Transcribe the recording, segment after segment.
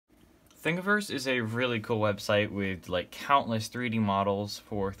Thingiverse is a really cool website with like countless 3D models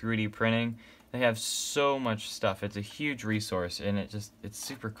for 3D printing. They have so much stuff. It's a huge resource, and it's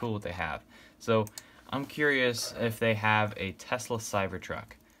super cool what they have. So I'm curious if they have a Tesla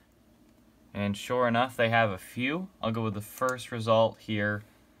Cybertruck. And sure enough, they have a few. I'll go with the first result here.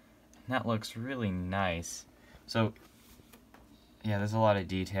 And that looks really nice. So yeah, there's a lot of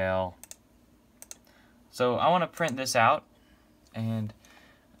detail. So I want to print this out, and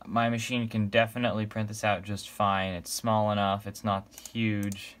my machine can definitely print this out just fine. It's small enough, it's not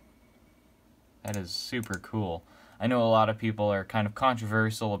huge. That is super cool. I know a lot of people are kind of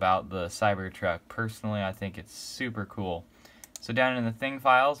controversial about the Cybertruck. Personally, I think it's super cool. So down in the thing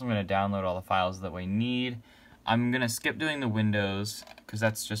files, I'm going to download all the files that we need. I'm going to skip doing the windows, because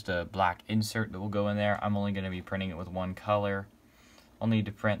that's just a black insert that will go in there. I'm only going to be printing it with one color. I'll need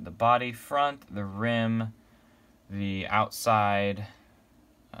to print the body, front, the rim, the outside,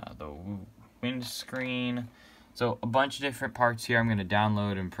 the windscreen. So a bunch of different parts here I'm going to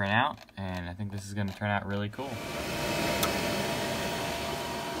download and print out, and I think this is going to turn out really cool.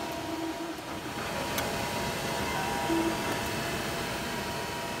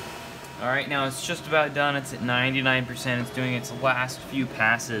 Alright, now it's just about done. It's at 99%. It's doing its last few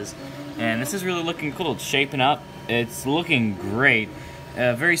passes, and this is really looking cool. It's shaping up. It's looking great.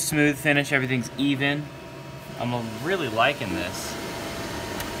 Very smooth finish. Everything's even. I'm really liking this.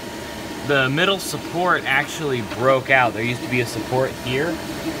 The middle support actually broke out. There used to be a support here,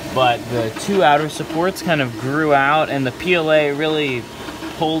 but the two outer supports kind of grew out, and the PLA really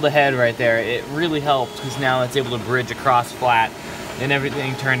pulled ahead right there. It really helped, because now it's able to bridge across flat, and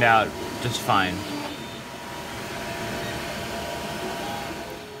everything turned out just fine.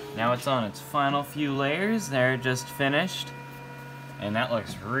 Now it's on its final few layers. They're just finished, and that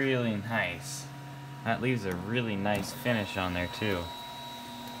looks really nice. That leaves a really nice finish on there too.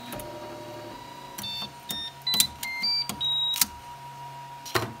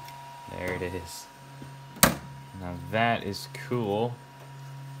 There it is. Now that is cool.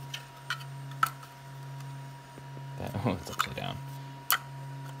 Oh, it's upside down.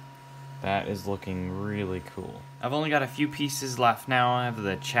 That is looking really cool. I've only got a few pieces left now. I have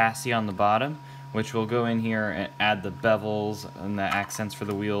the chassis on the bottom, which will go in here and add the bevels and the accents for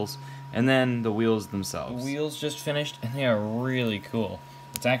the wheels, and then the wheels themselves. The wheels just finished, and they are really cool.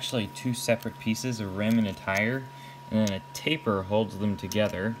 It's actually two separate pieces, a rim and a tire, and then a taper holds them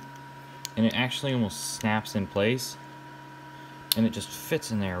together, and it actually almost snaps in place, and it just fits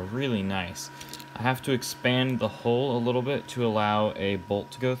in there really nice. I have to expand the hole a little bit to allow a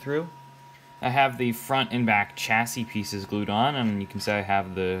bolt to go through. I have the front and back chassis pieces glued on, and you can see I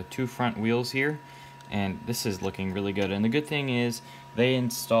have the two front wheels here, and this is looking really good. And the good thing is they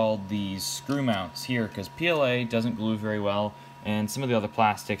installed these screw mounts here, because PLA doesn't glue very well, and some of the other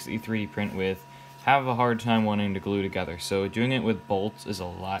plastics that you 3D print with have a hard time wanting to glue together. So doing it with bolts is a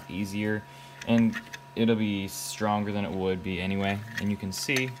lot easier, and it'll be stronger than it would be anyway. And you can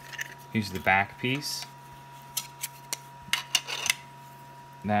see, here's the back piece.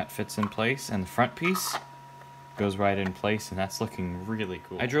 That fits in place, and the front piece goes right in place, and that's looking really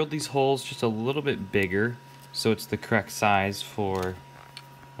cool. I drilled these holes just a little bit bigger, so it's the correct size for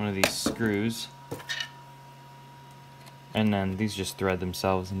one of these screws. And then these just thread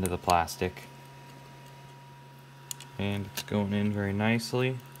themselves into the plastic. And it's going in very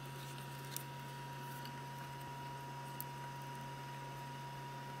nicely.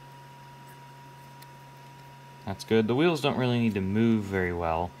 That's good. The wheels don't really need to move very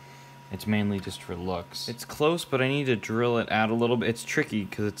well. It's mainly just for looks. It's close, but I need to drill it out a little bit. It's tricky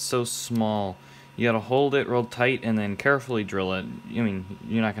because it's so small. You gotta hold it real tight and then carefully drill it. I mean,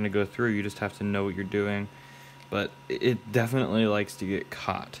 you're not gonna go through, you just have to know what you're doing. But it definitely likes to get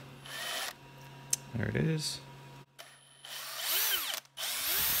caught. There it is.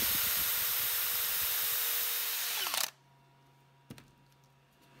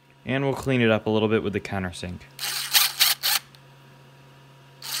 And we'll clean it up a little bit with the countersink.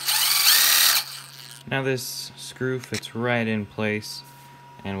 Now this screw fits right in place,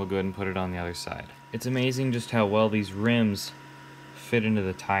 and we'll go ahead and put it on the other side. It's amazing just how well these rims fit into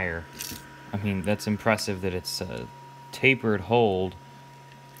the tire. I mean, that's impressive that it's a tapered hold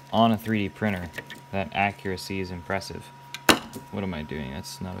on a 3D printer. That accuracy is impressive. What am I doing?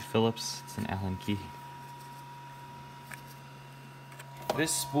 That's not a Phillips, it's an Allen key.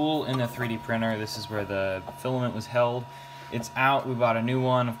 This spool in the 3D printer, this is where the filament was held. It's out, we bought a new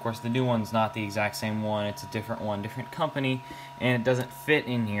one. Of course, the new one's not the exact same one, it's a different one, different company, and it doesn't fit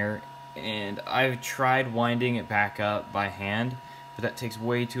in here. And I've tried winding it back up by hand, but that takes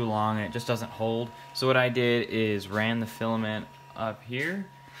way too long and it just doesn't hold. So what I did is ran the filament up here,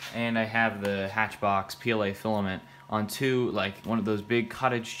 and I have the Hatchbox PLA filament on two, like one of those big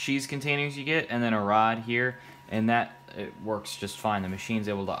cottage cheese containers you get, and then a rod here, and that it works just fine. The machine's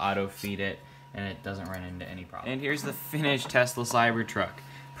able to auto feed it, and it doesn't run into any problem. And here's the finished Tesla Cybertruck.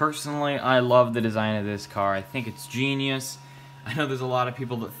 Personally, I love the design of this car. I think it's genius. I know there's a lot of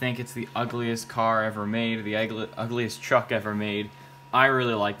people that think it's the ugliest car ever made, the ugliest truck ever made. I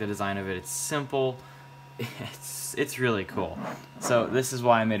really like the design of it. It's simple. It's really cool. So this is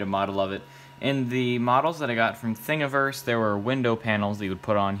why I made a model of it. In the models that I got from Thingiverse, there were window panels that you would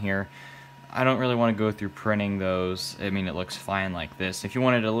put on here. I don't really want to go through printing those. I mean, it looks fine like this. If you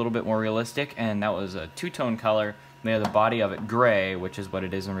wanted it a little bit more realistic, and that was a two-tone color, they have the body of it gray, which is what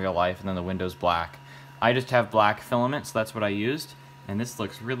it is in real life, and then the window's black. I just have black filament, so that's what I used. And this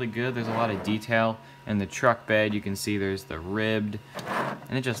looks really good. There's a lot of detail in the truck bed. You can see there's the ribbed,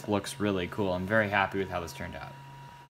 and it just looks really cool. I'm very happy with how this turned out.